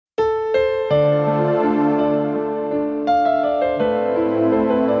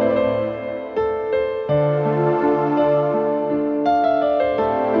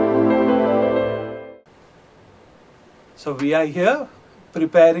So we are here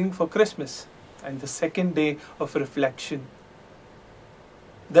preparing for Christmas and the second day of reflection.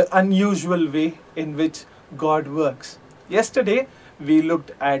 The unusual way in which God works. Yesterday we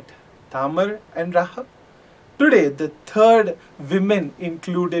looked at Tamar and Rahab. Today the third woman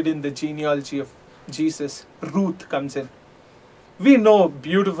included in the genealogy of Jesus, Ruth, comes in. We know a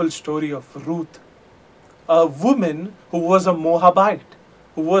beautiful story of Ruth, a woman who was a Moabite,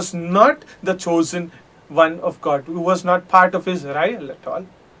 who was not the chosen one of God, who was not part of Israel at all.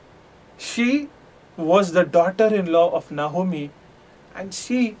 She was the daughter-in-law of Naomi, and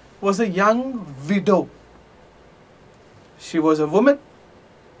she was a young widow. She was a woman,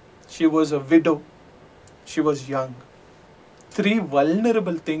 she was a widow, she was young. Three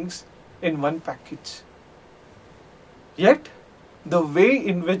vulnerable things in one package. Yet, the way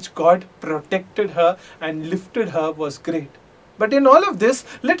in which God protected her and lifted her was great. But in all of this,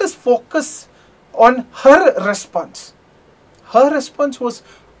 let us focus on her response. Her response was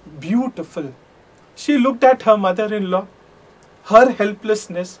beautiful. She looked at her mother-in-law, her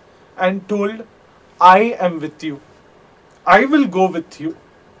helplessness, and told, I am with you. I will go with you.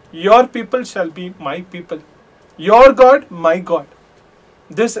 Your people shall be my people. Your God, my God.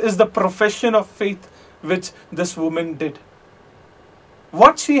 This is the profession of faith which this woman did.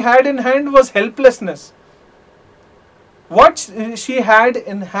 What she had in hand was helplessness. What she had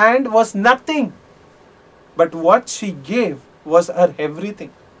in hand was nothing. But what she gave was her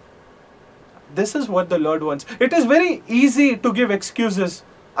everything. This is what the Lord wants. It is very easy to give excuses.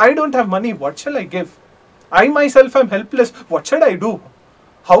 I don't have money. What shall I give? I myself am helpless. What should I do?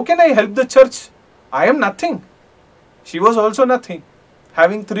 How can I help the church? I am nothing. She was also nothing.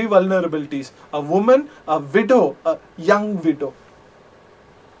 Having three vulnerabilities. A woman, a widow, a young widow.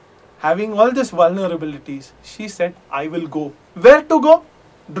 Having all these vulnerabilities, she said, I will go. Where to go?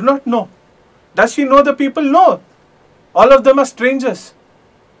 Do not know. Does she know the people? No. All of them are strangers.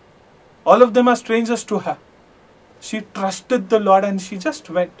 All of them are strangers to her. She trusted the Lord and she just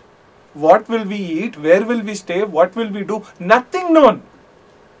went. What will we eat? Where will we stay? What will we do? Nothing known.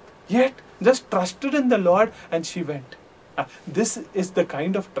 Yet, just trusted in the Lord and she went. This is the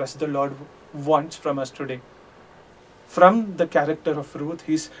kind of trust the Lord wants from us today. From the character of Ruth,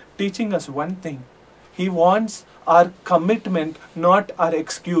 He's teaching us one thing. He wants our commitment, not our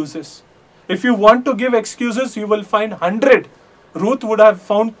excuses. If you want to give excuses, you will find 100. Ruth would have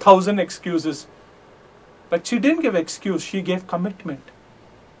found 1,000 excuses. But she didn't give excuse, she gave commitment.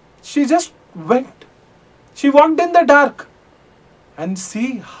 She just went. She walked in the dark. And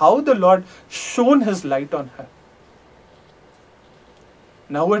see how the Lord shone His light on her.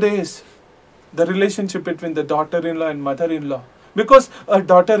 Nowadays, the relationship between the daughter-in-law and mother-in-law, because a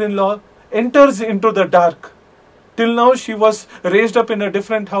daughter-in-law enters into the dark. Till now she was raised up in a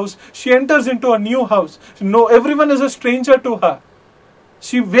different house. She enters into a new house. No, everyone is a stranger to her.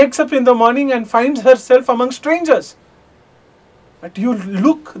 She wakes up in the morning and finds herself among strangers. But you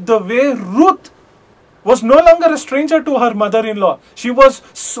look the way Ruth was no longer a stranger to her mother-in-law. She was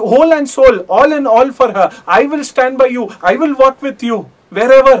whole and soul, all in all for her. I will stand by you. I will walk with you.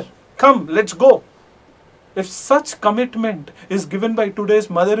 Wherever. Come, let's go. If such commitment is given by today's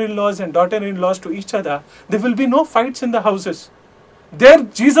mother-in-laws and daughter-in-laws to each other, there will be no fights in the houses. There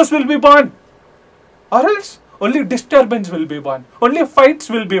Jesus will be born. Or else, only disturbance will be born. Only fights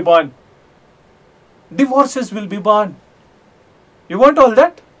will be born. Divorces will be born. You want all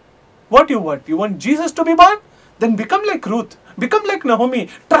that? What you want? You want Jesus to be born? Then become like Ruth. Become like Naomi.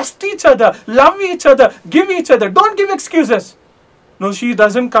 Trust each other. Love each other. Give each other. Don't give excuses. No, she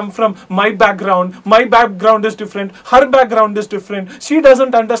doesn't come from my background. My background is different. Her background is different. She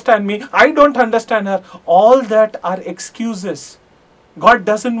doesn't understand me. I don't understand her. All that are excuses. God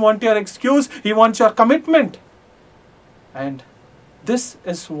doesn't want your excuse. He wants your commitment. And this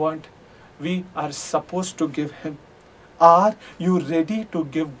is what we are supposed to give Him. Are you ready to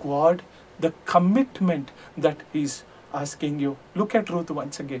give God the commitment that He's asking you? Look at Ruth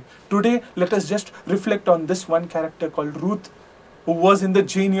once again. Today, let us just reflect on this one character called Ruth, who was in the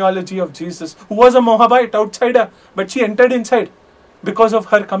genealogy of Jesus, who was a Moabite outsider, but she entered inside because of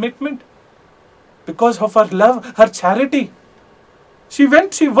her commitment, because of her love, her charity. She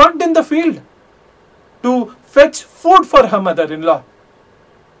went, she worked in the field to fetch food for her mother-in-law.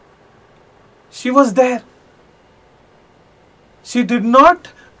 She was there. She did not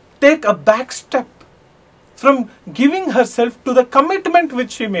take a back step from giving herself to the commitment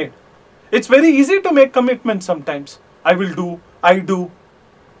which she made. It's very easy to make commitments sometimes. I will do, I do.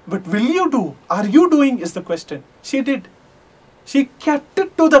 But will you do? Are you doing is the question. She did. She kept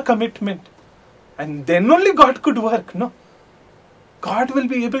it to the commitment. And then only God could work. No. God will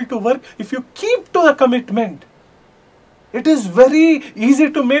be able to work if you keep to the commitment. It is very easy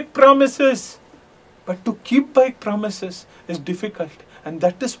to make promises, but to keep by promises is difficult. And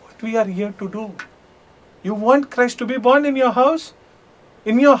that is what we are here to do. You want Christ to be born in your house,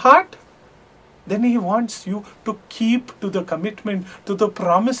 in your heart? Then He wants you to keep to the commitment, to the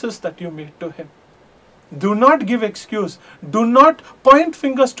promises that you made to Him. Do not give excuse. Do not point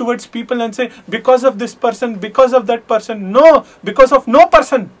fingers towards people and say, because of this person, because of that person. No, because of no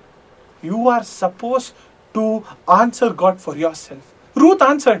person. You are supposed to answer God for yourself. Ruth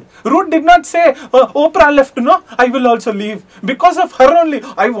answered. Ruth did not say, Oprah left, no, I will also leave. Because of her only,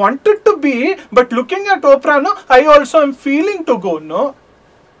 I wanted to be, but looking at Oprah, no, I also am feeling to go. No.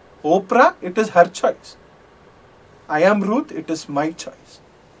 Oprah, it is her choice. I am Ruth, it is my choice.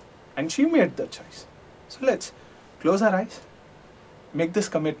 And she made the choice. So let's close our eyes, make this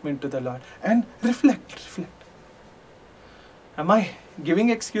commitment to the Lord, and reflect. Am I giving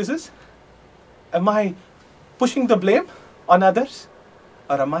excuses? Am I pushing the blame on others?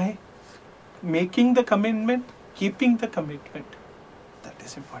 Or am I making the commitment, keeping the commitment? That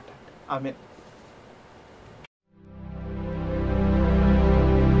is important. Amen.